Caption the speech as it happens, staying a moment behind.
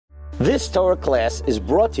This Torah class is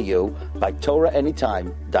brought to you by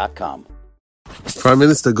TorahAnytime.com. Prime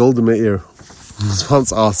Minister Golda Meir was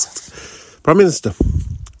once asked, Prime Minister,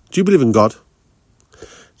 do you believe in God?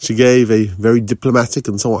 She gave a very diplomatic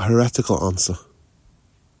and somewhat heretical answer.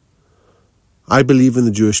 I believe in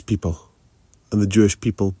the Jewish people, and the Jewish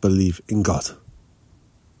people believe in God.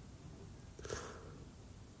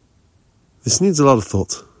 This needs a lot of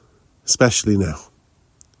thought, especially now.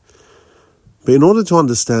 But in order to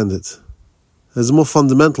understand it, there's a more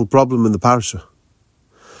fundamental problem in the parasha.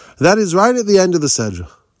 That is right at the end of the Sedra.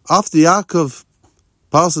 After Yaakov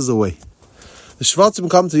passes away, the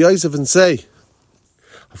Shvatim come to Yosef and say,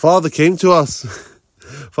 our father came to us,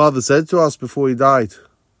 father said to us before he died,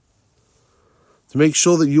 to make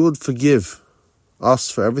sure that you would forgive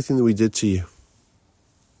us for everything that we did to you.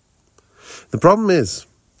 The problem is,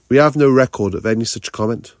 we have no record of any such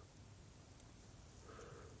comment.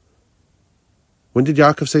 When did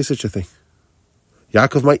Yaakov say such a thing?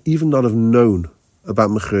 Yaakov might even not have known about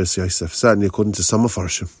Mechiras Yosef, certainly according to some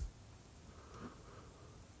Mefarshim.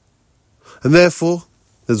 And therefore,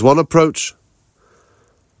 there's one approach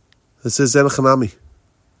that says Zen Chanami,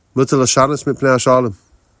 Mutar Lashanis Mipnei Hashalom.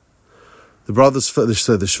 The brothers, the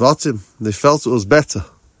Shvatim, they felt it was better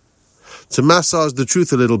to massage the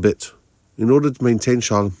truth a little bit in order to maintain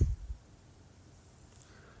Shalom.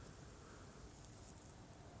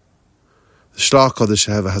 The Shlach Kodesh,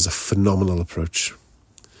 however, has a phenomenal approach.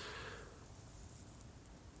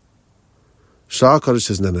 Shlach Kodesh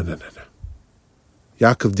says, no.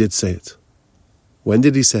 Yaakov did say it. When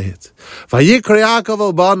did he say it? Vayechi Yaakov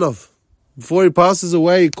al Banav. Before he passes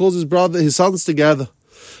away, he calls his sons together.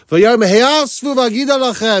 Gather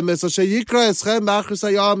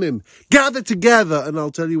together, and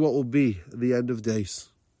I'll tell you what will be at the end of days.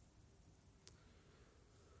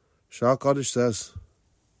 Shlach Kodesh says,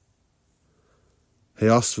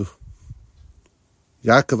 Yaakov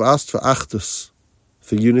asked for achdus,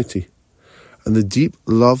 for unity, and the deep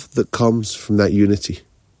love that comes from that unity.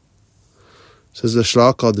 Says the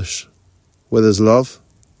Shlach Kodesh, where there's love,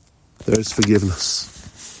 there is forgiveness.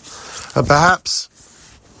 And perhaps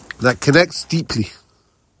that connects deeply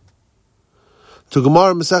to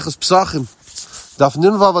Gemara Maseches Pesachim, Daf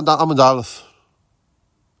Nun Vav and Amud Aleph.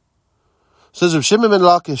 Says Reb Shimon ben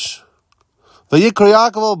Lakish, Vayechi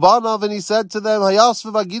Yaakov al Banav, and he said to them,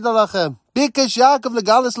 Hayasv v'agid alachem, Bikesh Yaakov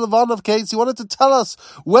legalis levanav kates. He wanted to tell us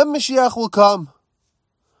when Mashiach will come.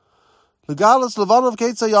 Legalis levanav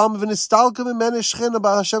kates hayam v'nistalkem imene shchin,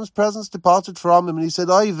 about Hashem's presence departed from him, and he said,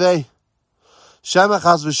 Oy vey, Shemach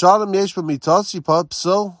has v'shalom yesh b'mitas yipad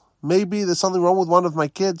p'sul. Maybe there's something wrong with one of my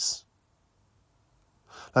kids.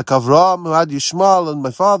 Like Avraham, who had Yishmael, and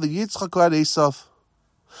my father Yitzchak, who had Esav.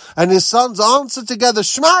 And his sons answered together,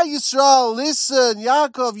 Shema Yisrael, listen,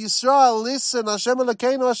 Yaakov, Yisrael, listen, Hashem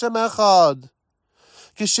Elokeinu, Hashem Echad.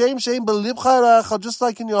 Kishem Shem Belibcha Echad, just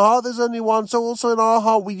like in your heart there's only one, so also in our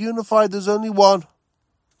heart we unified, there's only one.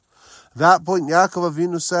 At that point, Yaakov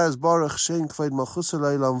Avinu says, Baruch Shem Kved Malchus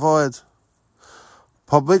Leilam Voed.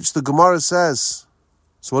 Upon which the Gemara says,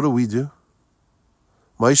 so what do?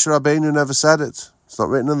 Moshe Rabbeinu never said it. It's not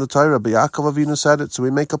written in the Torah, but Yaakov Avinu said it, so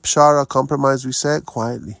we make a pshara, a compromise, we say it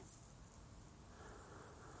quietly.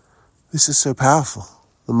 This is so powerful.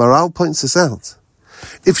 The Maral points this out.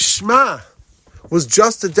 If Shema was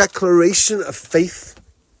just a declaration of faith,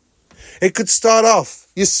 it could start off,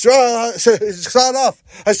 Hashem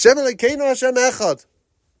Elokeinu, Hashem Echad.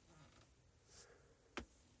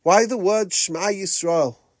 Why the word Shema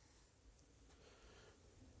Yisrael?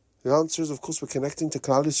 The answer is, of course, we're connecting to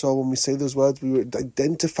Klal Yisrael. When we say those words, we were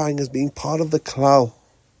identifying as being part of the Klal.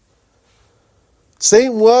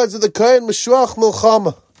 Same words of the Kohen Meshuach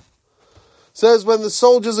Milchama. Says when the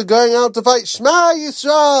soldiers are going out to fight, Shema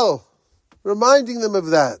Yisrael, reminding them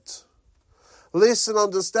of that. Listen,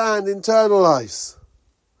 understand, internalize.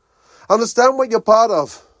 Understand what you're part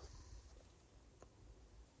of.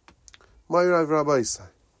 My Rabbi say,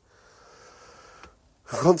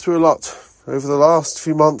 I've gone through a lot over the last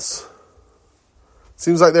few months. It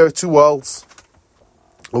seems like there are two worlds.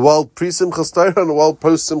 A world pre-Simchas Torah and a world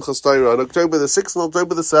post-Simchas Torah. On October the 6th and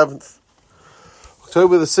October the 7th.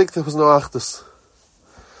 October the 6th, there was no Achdus.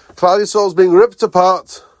 Klal Yisrael is being ripped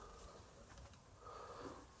apart.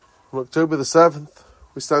 On October the 7th,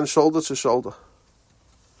 we stand shoulder to shoulder.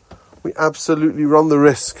 We absolutely run the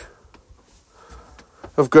risk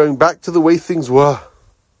of going back to the way things were,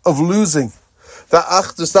 of losing that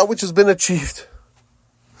achdus, that which has been achieved.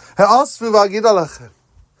 Shlach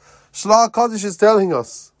Kodesh is telling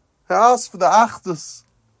us, ask for the achdus.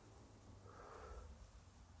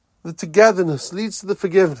 The togetherness leads to the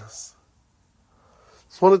forgiveness.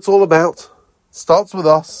 It's what it's all about. It starts with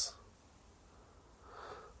us.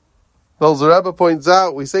 Well, the Rebbe points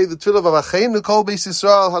out, we say the tefillah of Vayechi kol beis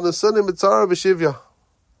Yisrael hanesunim b'tzara v'shivya.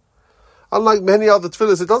 Unlike many other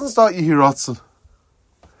tefillahs, it doesn't start Yehi Ratzon.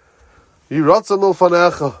 Yehi Ratzon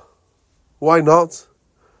milfanecha. Why not?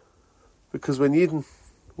 Because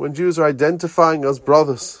when Jews are identifying as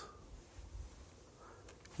brothers,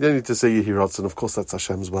 you don't need to say Yehi Ratzon. Of course, that's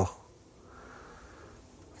Hashem's will.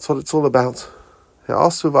 That's what it's all about.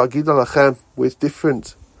 We're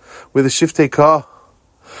different. We're the Shiftei Kah.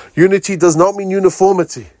 Unity does not mean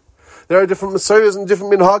uniformity. There are different Messiahs and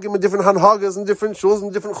different Minhagim and different Hanhagas and different Shuls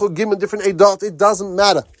and different Chugim and different Eidat. It doesn't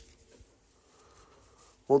matter.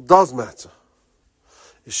 What does matter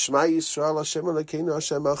is Shema Yisrael Hashem Elokeinu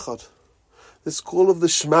Hashem Echad. This call of the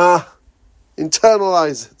Shema,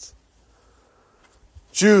 internalize it.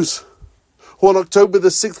 Jews who on October the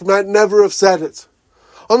 6th might never have said it.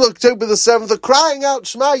 On October the 7th are crying out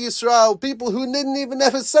Shema Yisrael. People who didn't even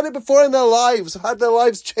ever said it before in their lives have had their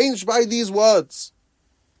lives changed by these words.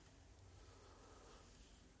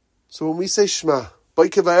 So when we say Shema,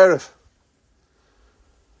 Boker v'Erev,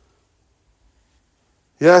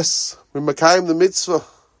 yes, we're Makayim the mitzvah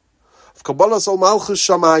of Kabbalas Ol Malchus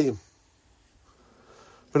Shamayim.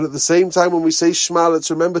 But at the same time, when we say Shema, let's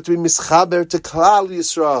remember to be mischaber to Klal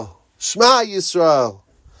Yisrael. Shema Yisrael.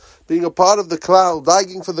 Being a part of the Klal,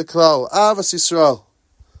 dying for the Klal. Avas Yisrael.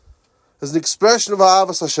 As an expression of our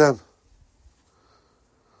Avas Hashem.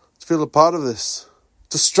 To feel a part of this.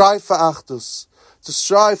 To strive for Achdus. To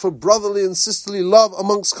strive for brotherly and sisterly love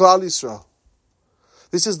amongst Klal Yisrael.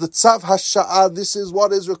 This is the Tzav HaSha'ah. This is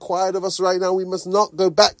what is required of us right now. We must not go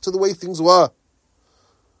back to the way things were.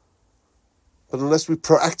 But unless we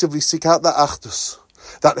proactively seek out that Achdus,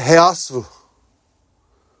 that Heasvu,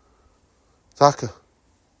 Taka,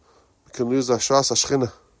 we can lose our Shras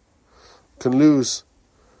Hashchina. We can lose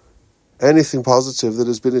anything positive that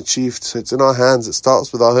has been achieved. So it's in our hands. It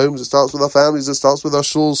starts with our homes. It starts with our families. It starts with our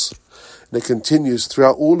shuls. And it continues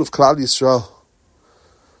throughout all of Klal Yisrael.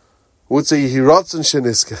 We would say Yehi Ratzon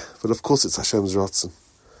Sheniske, but of course it's Hashem's Ratzon.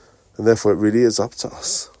 And therefore it really is up to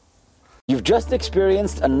us. You've just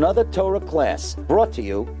experienced another Torah class brought to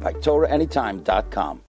you by TorahAnytime.com.